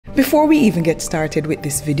Before we even get started with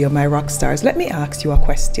this video, my rock stars, let me ask you a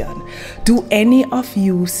question. Do any of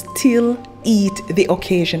you still eat the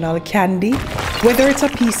occasional candy? Whether it's a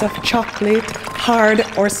piece of chocolate, hard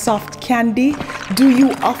or soft candy, do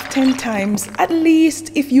you oftentimes, at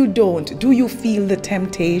least if you don't, do you feel the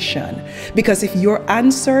temptation? Because if your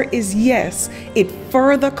answer is yes, it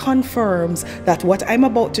further confirms that what I'm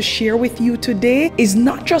about to share with you today is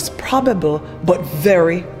not just probable, but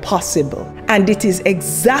very possible. And it is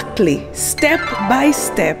exactly step by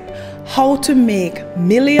step how to make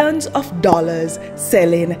millions of dollars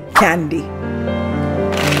selling candy.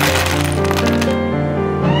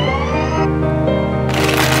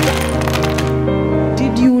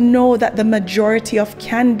 Did you know that the majority of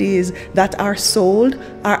candies that are sold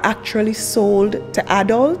are actually sold to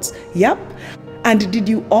adults? Yep. And did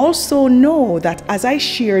you also know that, as I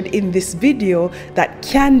shared in this video, that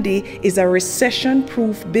candy is a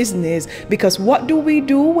recession-proof business? Because what do we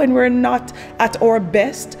do when we're not at our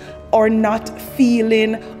best or not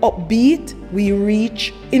feeling upbeat? We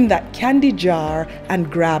reach in that candy jar and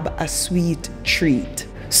grab a sweet treat.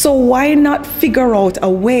 So why not figure out a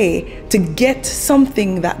way to get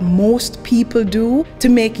something that most people do to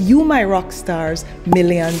make you, my rock stars,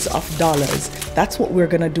 millions of dollars? That's what we're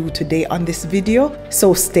gonna do today on this video,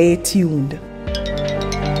 so stay tuned.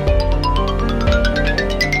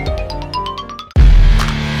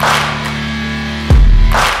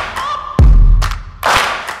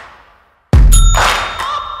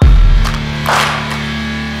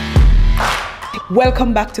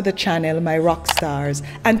 Welcome back to the channel, my rock stars.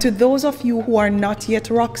 And to those of you who are not yet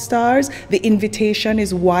rock stars, the invitation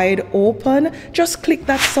is wide open. Just click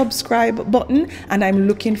that subscribe button, and I'm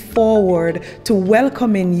looking forward to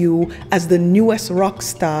welcoming you as the newest rock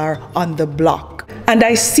star on the block. And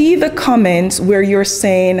I see the comments where you're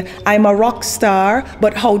saying, I'm a rock star,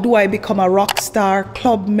 but how do I become a rock star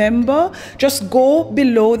club member? Just go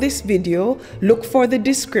below this video, look for the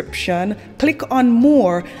description, click on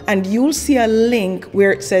more, and you'll see a link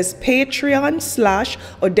where it says Patreon/Odetta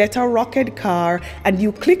Rockhead-Kerr, and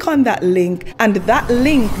you click on that link, and that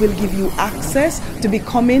link will give you access to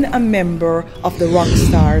becoming a member of the Rock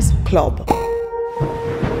Stars Club.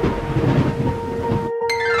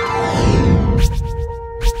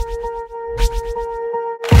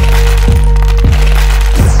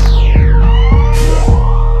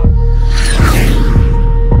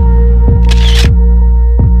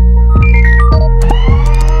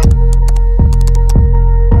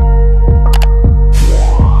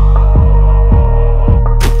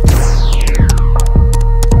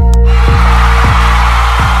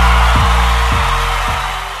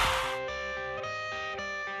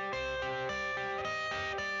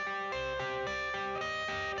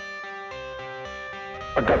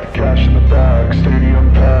 I got the cash in the bag,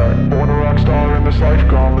 stadium packed. Born a rock star in this life,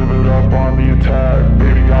 gon' live it up on the attack.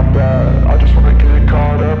 Baby, I'm bad, I just wanna get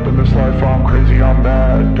caught up in this life. I'm crazy, I'm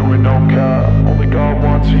mad, doing no cap. Only God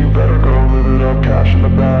wants, so you better go live it up. Cash in the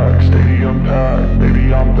bag, stadium packed.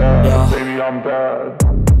 Baby, I'm bad, baby, I'm bad.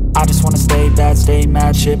 I just wanna stay bad, stay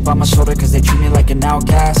mad. Chip on my shoulder cause they treat me like an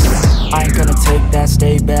outcast. I ain't gonna take that,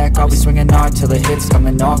 stay back. I'll be swinging hard till the hits come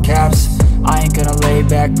in all caps. I ain't gonna lay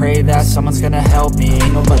back, pray that someone's gonna help me.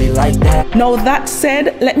 Ain't nobody like that. Now that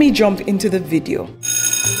said, let me jump into the video.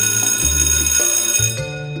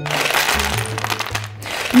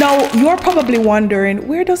 Now, you're probably wondering,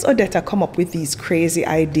 where does Odetta come up with these crazy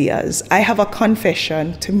ideas? I have a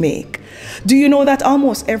confession to make. Do you know that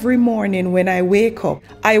almost every morning when I wake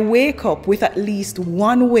up with at least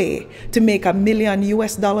one way to make $1 million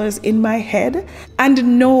US in my head?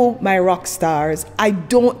 And no, my rock stars, I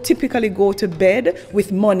don't typically go to bed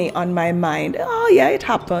with money on my mind. Oh yeah, it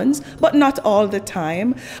happens, but not all the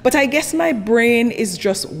time. But I guess my brain is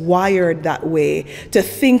just wired that way, to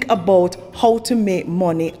think about how to make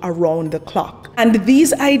money around the clock. And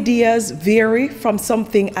these ideas vary from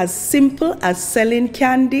something as simple as selling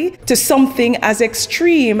candy to something as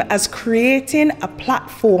extreme as creating a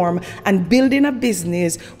platform and building a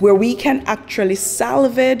business where we can actually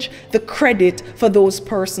salvage the credit for those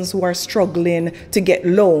persons who are struggling to get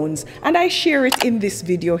loans. And I share it in this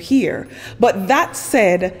video here. But that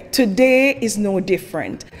said, today is no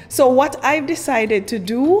different. So what I've decided to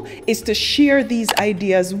do is to share these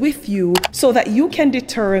ideas with you so that you can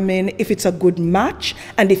determine if it's a good match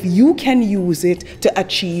and if you can use it to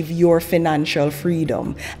achieve your financial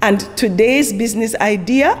freedom. And today's business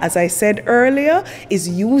idea, as I said earlier, is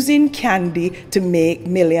using candy to make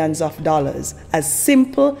millions of dollars. As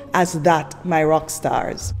simple as that, my rock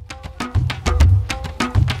stars.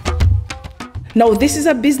 Now, this is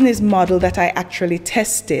a business model that I actually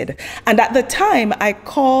tested. And at the time, I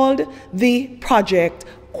called the project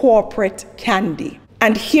corporate candy.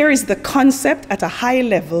 And here is the concept at a high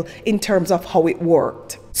level in terms of how it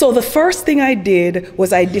worked. So the first thing I did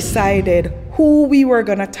was I decided who we were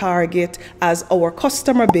going to target as our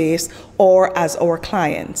customer base or as our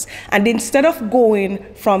clients. And instead of going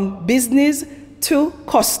from business to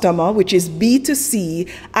customer, which is B2C,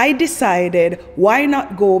 I decided why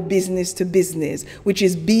not go business to business, which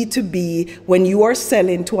is B2B, when you are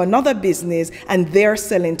selling to another business and they're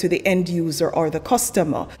selling to the end user or the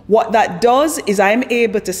customer. What that does is I'm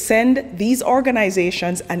able to send these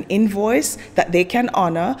organizations an invoice that they can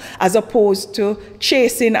honor, as opposed to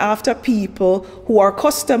chasing after people who are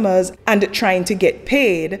customers and trying to get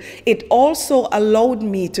paid. It also allowed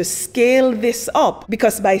me to scale this up,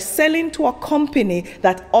 because by selling to a company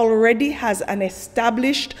that already has an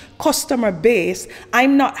established customer base,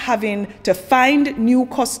 I'm not having to find new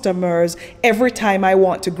customers every time I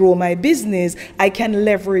want to grow my business. I can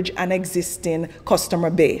leverage an existing customer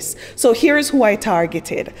base. So here's who I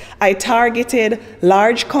targeted. I targeted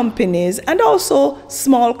large companies and also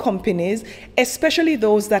small companies, especially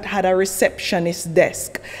those that had a receptionist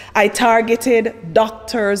desk. I targeted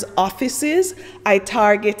doctors' offices. I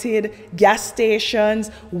targeted gas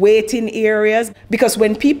stations, waiting areas, because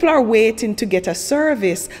when people are waiting to get a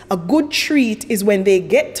service, a good treat is when they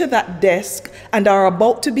get to that desk and are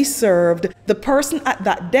about to be served, the person at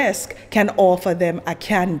that desk can offer them a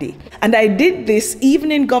candy. And I did this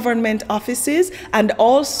even in government offices and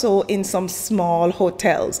also in some small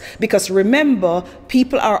hotels, because remember,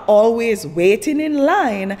 people are always waiting in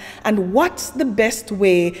line, and what's the best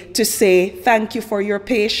way to say thank you for your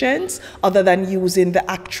patience other than using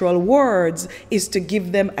the actual words is to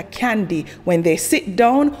give them a candy when they sit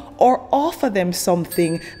down, or offer them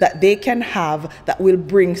something that they can have that will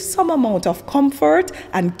bring some amount of comfort,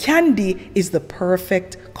 and candy is the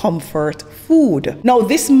perfect comfort food. Now,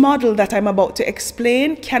 this model that I'm about to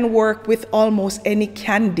explain can work with almost any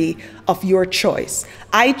candy of your choice.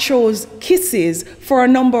 I chose Kisses for a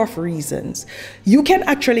number of reasons. You can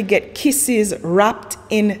actually get Kisses wrapped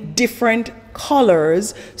in different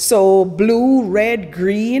colors, so blue, red,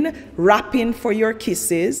 green, wrapping for your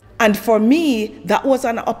Kisses. And for me, that was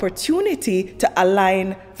an opportunity to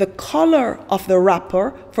align the color of the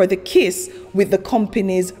wrapper for the kiss with the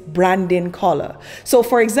company's branding color. So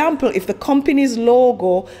for example, if the company's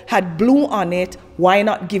logo had blue on it, why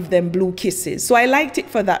not give them blue Kisses? So I liked it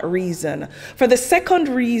for that reason. For the second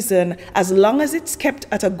reason, as long as it's kept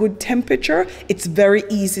at a good temperature, it's very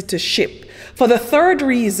easy to ship. For the third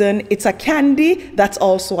reason, it's a candy that's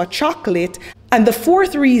also a chocolate. And the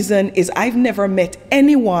fourth reason is I've never met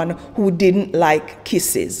anyone who didn't like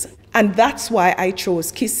Kisses. And that's why I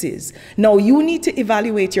chose Kisses. Now, you need to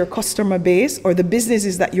evaluate your customer base or the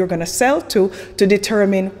businesses that you're going to sell to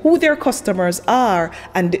determine who their customers are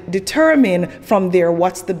and determine from there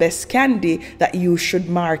what's the best candy that you should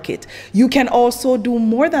market. You can also do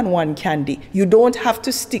more than one candy. You don't have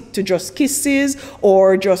to stick to just Kisses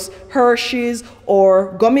or just Hershey's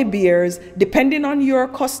or gummy bears. Depending on your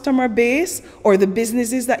customer base or the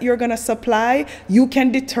businesses that you're going to supply, you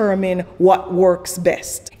can determine what works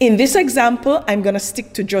best. In this example, I'm going to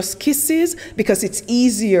stick to just Kisses because it's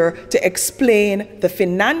easier to explain the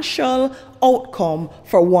financial outcome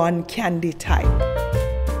for one candy type.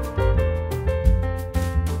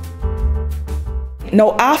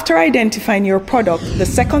 Now, after identifying your product, the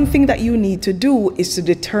second thing that you need to do is to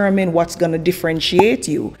determine what's going to differentiate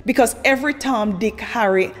you. Because every Tom, Dick,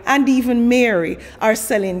 Harry, and even Mary are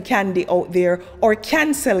selling candy out there or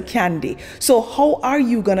can sell candy. So how are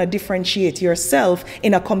you going to differentiate yourself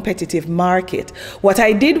in a competitive market? What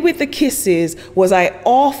I did with the Kisses was I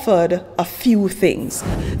offered a few things.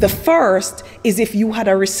 The first is if you had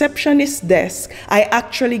a receptionist desk, I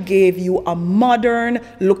actually gave you a modern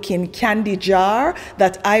looking candy jar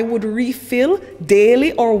that I would refill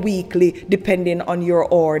daily or weekly depending on your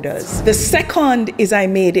orders. The second is I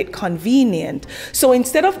made it convenient. So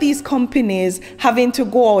instead of these companies having to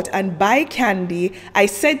go out and buy candy, I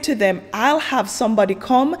said to them, I'll have somebody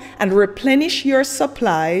come and replenish your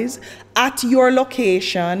supplies at your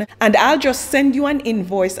location, and I'll just send you an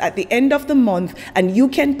invoice at the end of the month and you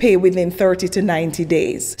can pay within 30 to 90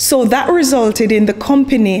 days. So that resulted in the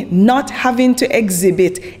company not having to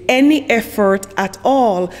exhibit any effort at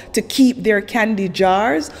all to keep their candy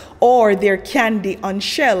jars or their candy on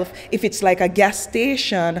shelf if it's like a gas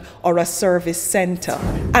station or a service center.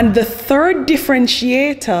 And the third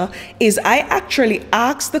differentiator is I actually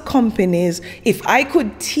asked the companies if I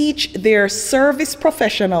could teach their service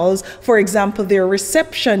professionals for example, their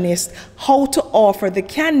receptionist, how to offer the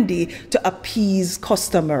candy to appease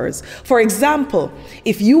customers. For example,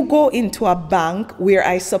 if you go into a bank where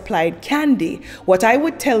I supplied candy, what I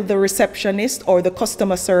would tell the receptionist or the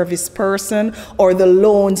customer service person or the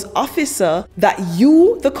loans officer that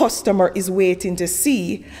you, the customer, is waiting to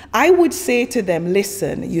see, I would say to them,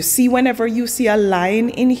 listen, you see, whenever you see a line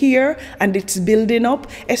in here and it's building up,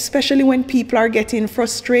 especially when people are getting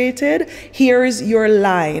frustrated, here's your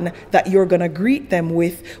line that you're going to greet them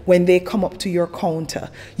with when they come up to your counter.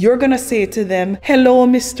 You're going to say to them, hello,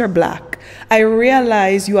 Mr. Black. I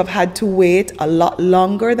realize you have had to wait a lot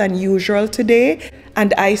longer than usual today,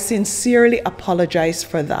 and I sincerely apologize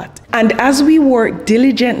for that. And as we work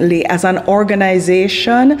diligently as an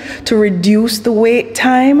organization to reduce the wait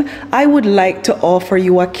time, I would like to offer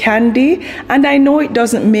you a candy. And I know it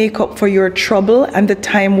doesn't make up for your trouble and the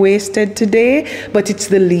time wasted today, but it's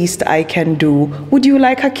the least I can do. Would you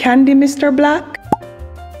like a candy, Mr. Black?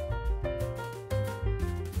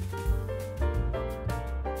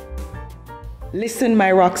 Listen,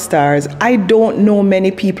 my rock stars, I don't know many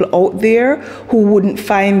people out there who wouldn't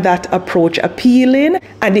find that approach appealing.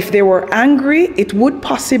 And if they were angry, it would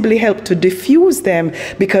possibly help to diffuse them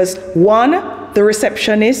because one, the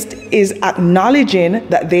receptionist is acknowledging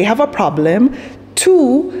that they have a problem.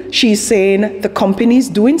 Two, she's saying the company's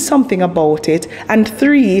doing something about it. And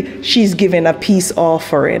three, she's giving a peace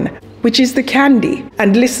offering, which is the candy.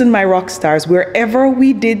 And listen, my rock stars, wherever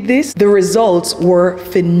we did this, the results were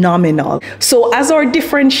phenomenal. So as our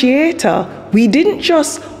differentiator, we didn't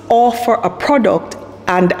just offer a product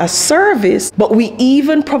and a service, but we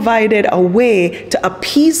even provided a way to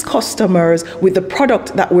appease customers with the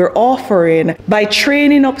product that we're offering by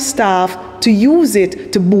training up staff to use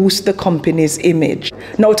it to boost the company's image.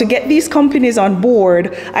 Now, to get these companies on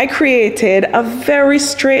board, I created a very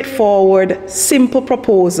straightforward, simple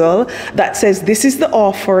proposal that says this is the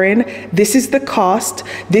offering, this is the cost,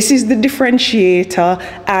 this is the differentiator,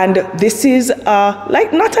 and this is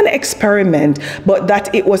like not an experiment, but that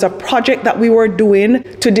it was a project that we were doing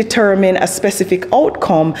to determine a specific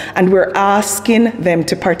outcome, and we're asking them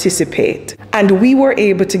to participate. And we were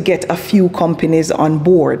able to get a few companies on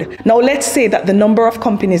board. Now, let's say that the number of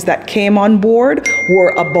companies that came on board were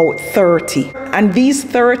about 30. And these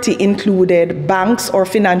 30 included banks or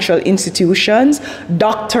financial institutions,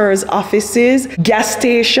 doctors' offices, gas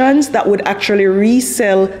stations that would actually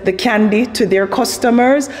resell the candy to their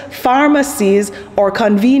customers, pharmacies or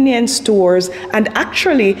convenience stores, and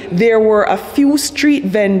actually there were a few street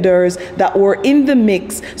vendors that were in the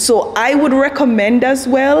mix. So I would recommend as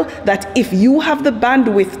well that if you have the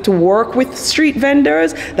bandwidth to work with street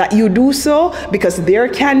vendors, that you do so, because their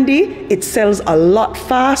candy, it sells a lot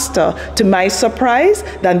faster, to my surprise,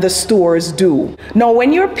 than the stores do. Now,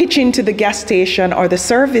 when you're pitching to the gas station or the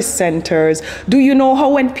service centers, do you know how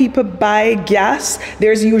when people buy gas,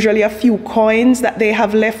 there's usually a few coins that they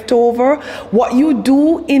have left over? What you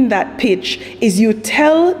do in that pitch is you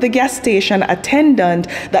tell the gas station attendant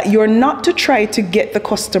that you're not to try to get the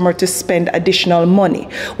customer to spend additional money.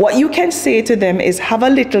 What you can say to them is have a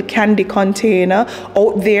little candy container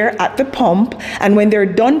out there at the pump, and when they're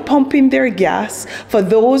done pumping their gas, for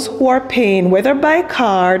those who are paying whether by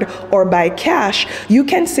card or by cash, you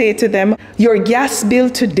can say to them, your gas bill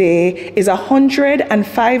today is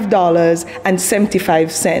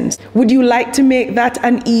 $105.75. Would you like to make that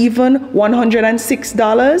an even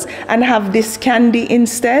 $106 and have this candy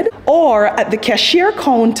instead? Or at the cashier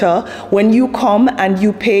counter, when you come and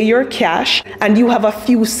you pay your cash and you have a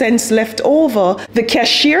few cents left over, the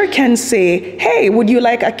cashier can say, hey, would you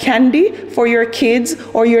like a candy for your kids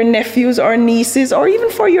or your nephews or nieces, or even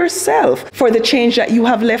for yourself for the change that you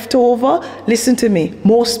have left over? Listen to me,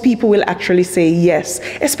 most people will actually say yes,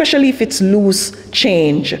 especially if it's loose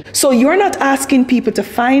change. So you're not asking people to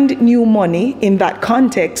find new money in that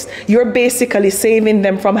context. You're basically saving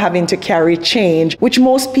them from having to carry change, which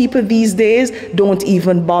most people these days don't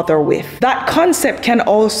even bother with. That concept can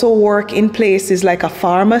also work in places like a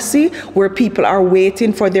pharmacy where people are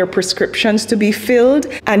waiting for their prescriptions to be filled,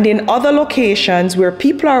 and in other locations where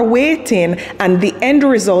people are waiting and the end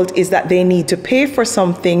result is that they need to pay for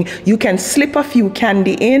something. You can slip a few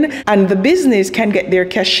candy in, and the business can get their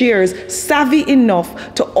cashiers savvy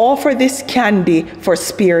enough to offer this candy for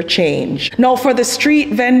spare change. Now, for the street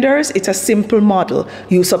vendors, it's a simple simple model.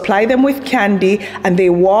 You supply them with candy and they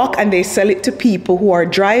walk and they sell it to people who are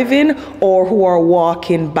driving or who are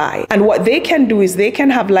walking by. And what they can do is they can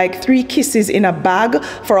have like 3 kisses in a bag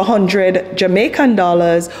for 100 Jamaican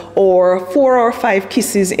dollars or 4 or 5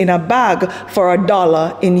 kisses in a bag for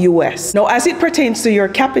 $1 in US. Now, as it pertains to your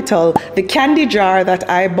capital, the candy jar that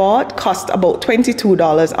I bought cost about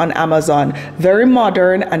 $22 on Amazon. Very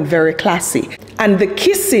modern and very classy. And the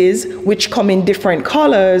kisses, which come in different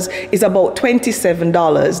colors, is about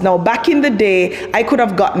 $27. Now, back in the day, I could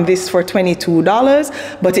have gotten this for $22,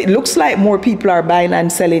 but it looks like more people are buying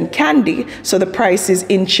and selling candy, so the price is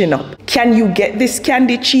inching up. Can you get this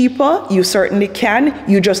candy cheaper? You certainly can.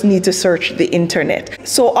 You just need to search the internet.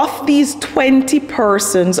 So of these 20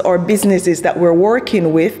 persons or businesses that we're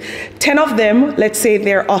working with, 10 of them, let's say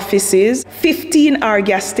they're offices, 15 are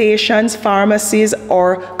gas stations, pharmacies,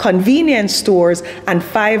 or convenience stores, and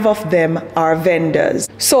 5 of them are vendors.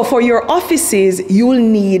 So for your offices, you'll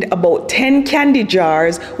need about 10 candy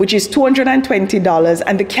jars, which is $220.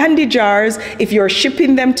 And the candy jars, if you're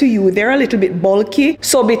shipping them to you, they're a little bit bulky.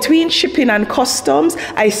 So between shipping and customs,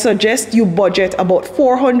 I suggest you budget about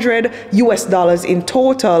 $400 US in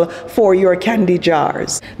total for your candy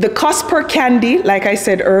jars. The cost per candy, like I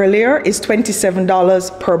said earlier, is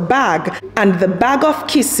 $27 per bag, and the bag of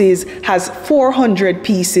kisses has 400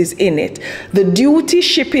 pieces in it. The duty,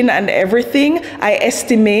 shipping, and everything I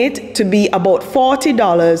estimate to be about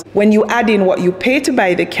 $40 when you add in what you pay to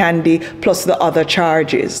buy the candy plus the other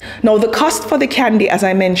charges. Now, the cost for the candy, as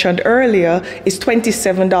I mentioned earlier, is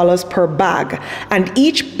 $27 per bag, and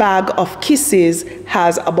each bag of kisses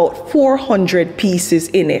has about 400 pieces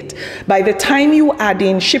in it. By the time you add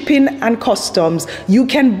in shipping and customs, you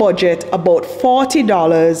can budget about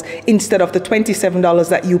 $40 instead of the $27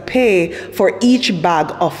 that you pay for each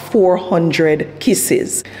bag of 400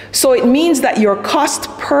 kisses. So it means that your cost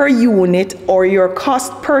per unit or your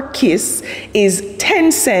cost per kiss is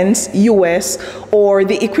 10 cents US, or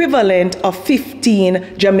the equivalent of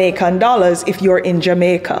 15 Jamaican dollars if you're in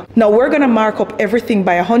Jamaica. Now we're gonna mark up everything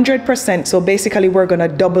by 100%, so basically we're gonna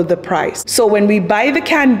double the price. So when we buy the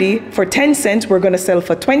candy for 10 cents, we're gonna sell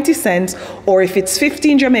for 20 cents, or if it's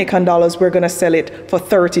 15 Jamaican dollars, we're gonna sell it for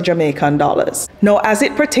 30 Jamaican dollars. Now, as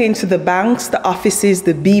it pertains to the banks, the offices,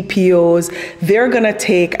 the BPOs, they're gonna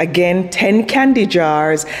take, again, 10 candy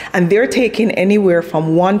jars, and they're taking anywhere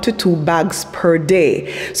from 1 to 2 bags per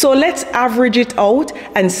day. So let's average it out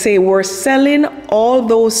and say we're selling all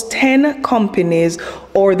those 10 companies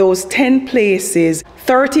or those 10 places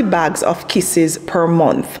 30 bags of kisses per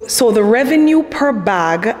month. So the revenue per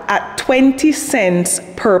bag at 20 cents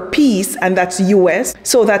per piece, and that's US,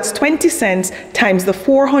 so that's 20 cents times the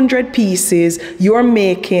 400 pieces, you're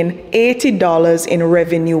making $80 in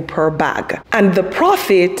revenue per bag. And the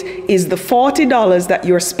profit is the $40 that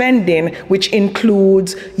you're spending, which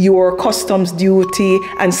includes your customs duty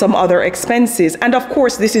and some other expenses. And of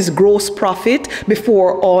course, this is gross profit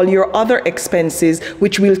before all your other expenses,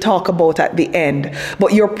 which we'll talk about at the end.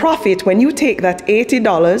 But your profit, when you take that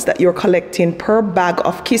 $80 that you're collecting per bag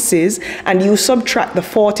of kisses and you subtract the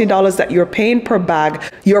 $40 that you're paying per bag,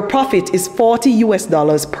 your profit is $40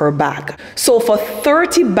 US per bag. So for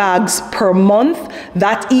 30 bags per month,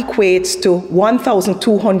 that equates to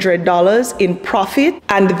 $1,200 in profit,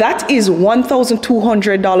 and that is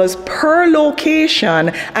 $1,200 per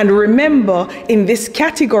location. And remember, in this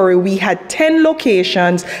category, we had 10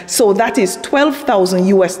 locations, so that is $12,000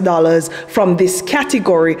 US from this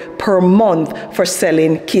category per month for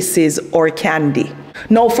selling kisses or candy.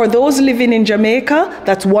 Now, for those living in Jamaica,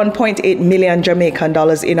 that's 1.8 million Jamaican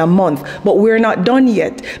dollars in a month. But we're not done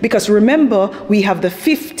yet, because remember, we have the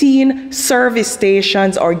 15 service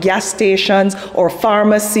stations or gas stations or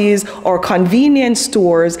pharmacies or convenience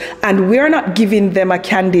stores, and we're not giving them a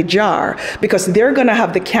candy jar because they're going to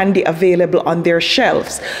have the candy available on their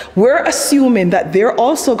shelves. We're assuming that they're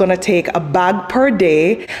also going to take a bag per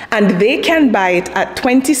day, and they can buy it at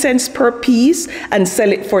 20 cents per piece and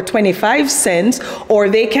sell it for 25 cents, or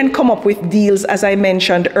they can come up with deals, as I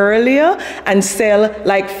mentioned earlier, and sell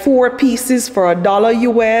like 4 pieces for $1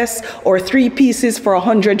 US or 3 pieces for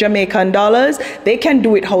 100 Jamaican dollars. They can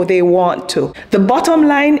do it how they want to. The bottom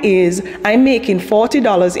line is I'm making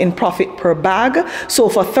 $40 in profit per bag. So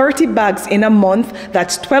for 30 bags in a month,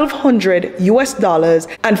 that's $1,200 US,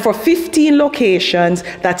 and for 15 locations,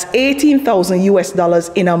 that's $18,000 US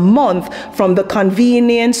in a month from the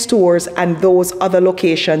convenience stores and those other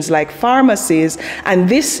locations like pharmacies. And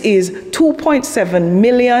this is 2.7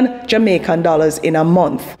 million Jamaican dollars in a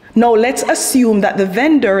month. Now let's assume that the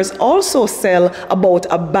vendors also sell about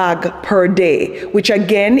a bag per day, which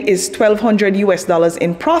again is $1,200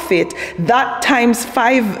 in profit. That times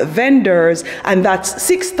 5 vendors, and that's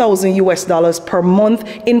 $6,000 per month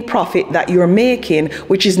in profit that you're making,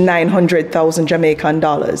 which is 900,000 Jamaican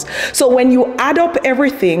dollars. So when you add up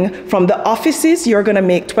everything, from the offices, you're going to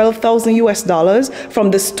make $12,000,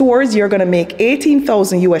 from the stores, you're going to make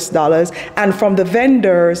 $18,000, and from the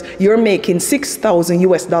vendors, you're making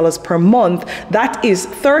 $6,000 per month. That is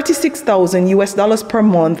 $36,000 per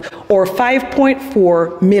month, or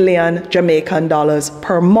 5.4 million Jamaican dollars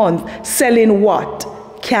per month, selling what?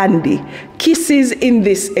 Candy. Kisses in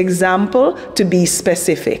this example, to be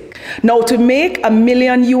specific. Now, to make $1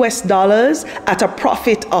 million at a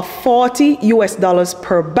profit of $40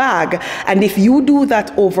 per bag, and if you do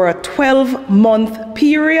that over a 12-month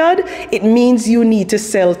period, it means you need to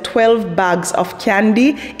sell 12 bags of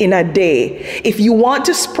candy in a day. If you want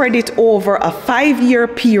to spread it over a 5-year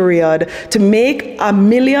period to make $1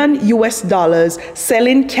 million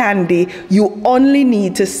selling candy, you only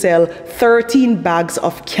need to sell 13 bags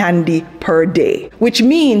of candy per day, which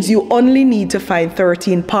means you only need to find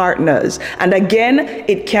 13 partners. And again,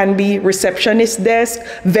 it can be receptionist desk,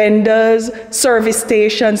 vendors, service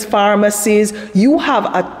stations, pharmacies. You have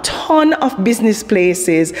a ton of business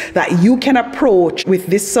places that you can approach with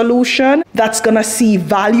this solution that's going to see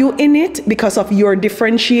value in it because of your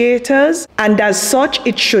differentiators. And as such,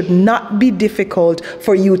 it should not be difficult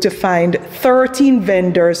for you to find 13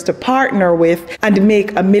 vendors to partner with and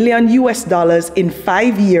make $1 million in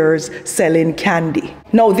 5 years selling candy.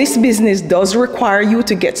 Now, this business does require you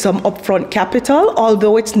to get some upfront capital,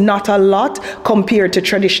 although it's not a lot compared to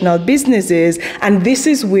traditional businesses, and this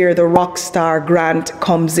is where the Rockstar grant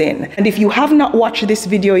comes in. And if you have not watched this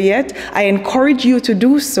video yet, I encourage you to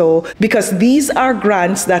do so, because these are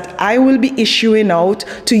grants that I will be issuing out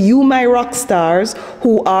to you, my Rockstars,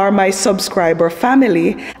 who are my subscriber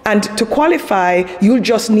family. And to qualify, you'll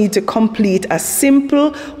just need to complete a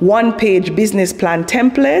simple 1-page business plan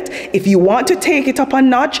template. If you want to take it up a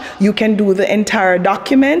notch, you can do the entire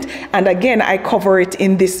document, and again, I cover it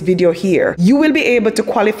in this video here. You will be able to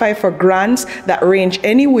qualify for grants that range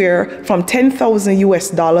anywhere from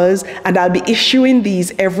 $10,000, and I'll be issuing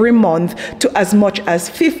these every month, to as much as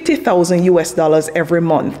 $50,000 every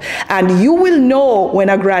month. And you will know when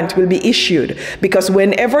a grant will be issued, because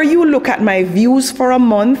whenever you look at my views for a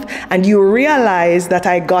month and you realize that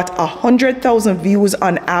I got 100,000 views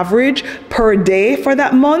on average per day for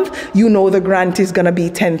that month, you know the grant is going to be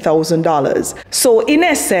 $10,000. So in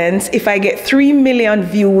essence, if I get 3 million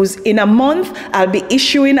views in a month, I'll be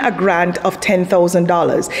issuing a grant of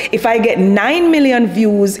 $10,000. If I get 9 million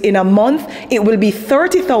views in a month, it will be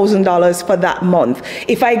 $30,000 for that month.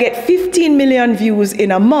 If I get 15 million views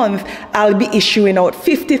in a month, I'll be issuing out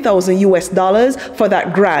 $50,000 for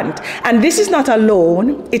that grant. And this is not a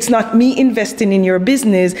loan. It's not me investing in your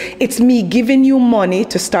business. It's me giving you money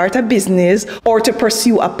to start a business or to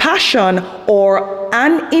pursue a passion or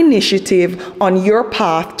an initiative on your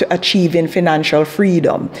path to achieving financial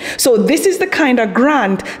freedom. So this is the kind of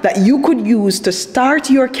grant that you could use to start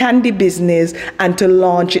your candy business and to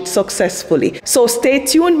launch it successfully. So stay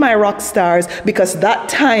tuned, my rock stars, because that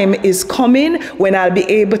time is coming when I'll be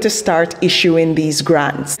able to start issuing these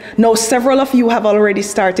grants. Now, several of you have already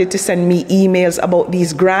started to send me emails about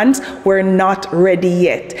these grants. We're not ready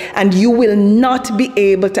yet, and you will not be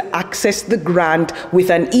able to access the grant with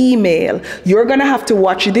an email. You're gonna have to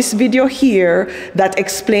watch this video here that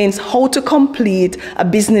explains how to complete a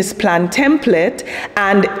business plan template.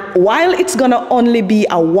 And while it's gonna only be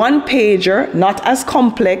a 1-pager, not as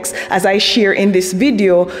complex as I share in this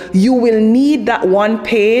video, you will need that 1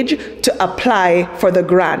 page to apply for the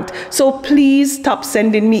grant. So please stop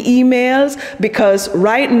sending me emails, because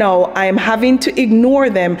right now I am having to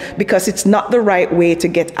ignore them because it's not the right way to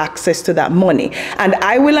get access to that money. And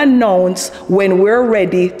I will announce when we're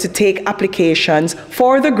ready to take applications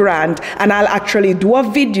for the grant, and I'll actually do a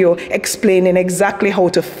video explaining exactly how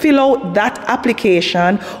to fill out that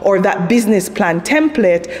application or that business plan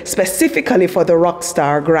template specifically for the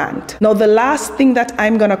Rockstar grant. Now, the last thing that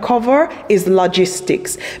I'm going to cover is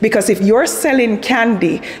logistics, because if you're selling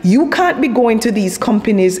candy, you can't be going to these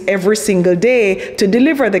companies every single day to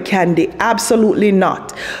deliver the candy. Absolutely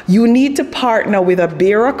not. You need to partner with a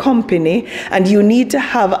bearer company, and you need to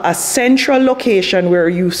have a central location where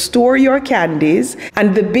you store your candies,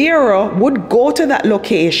 and the bearer would go to that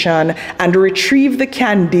location and retrieve the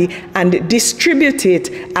candy and distribute it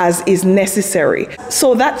as is necessary.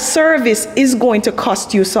 So that service is going to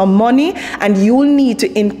cost you some money, and you'll need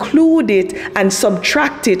to include it and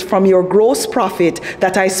subtract it from from your gross profit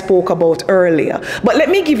that I spoke about earlier. But let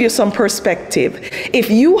me give you some perspective.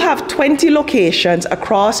 If you have 20 locations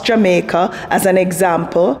across Jamaica, as an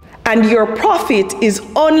example, and your profit is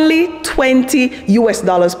only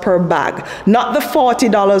 $20 per bag, not the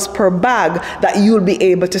 $40 per bag that you'll be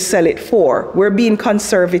able to sell it for. We're being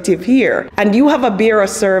conservative here. And you have a bearer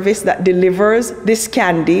service that delivers this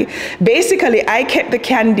candy. Basically, I kept the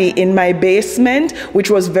candy in my basement,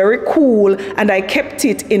 which was very cool, and I kept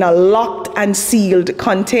it in a locked and sealed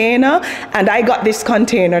container, and I got this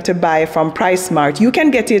container to buy from PriceSmart. You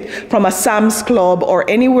can get it from a Sam's Club or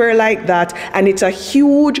anywhere like that, and it's a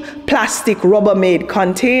huge plastic Rubbermaid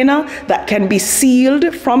container that can be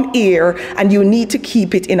sealed from air, and you need to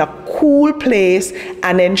keep it in a cool place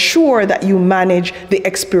and ensure that you manage the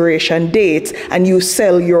expiration dates and you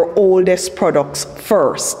sell your oldest products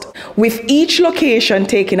first. With each location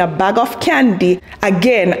taking a bag of candy,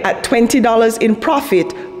 again at $20 in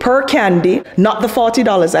profit per candy, not the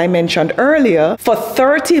 $40 I mentioned earlier, for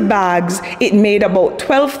 30 bags, it made about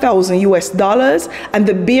 $12,000 and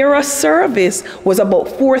the bearer service was about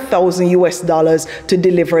 $4,000 to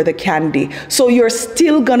deliver the candy. So you're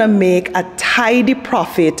still gonna make a tidy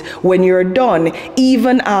profit when you're done,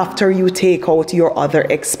 even after you take out your other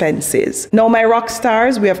expenses. Now, my rock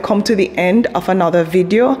stars, we have come to the end of another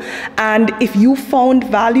video, and if you found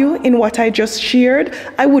value in what I just shared,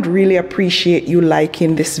 I would really appreciate you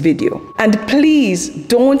liking this video. And please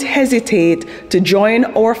don't hesitate to join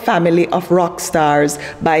our family of rock stars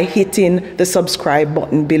by hitting the subscribe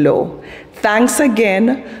button below. Thanks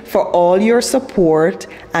again for all your support,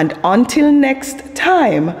 and until next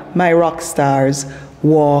time, my rock stars,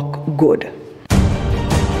 walk good.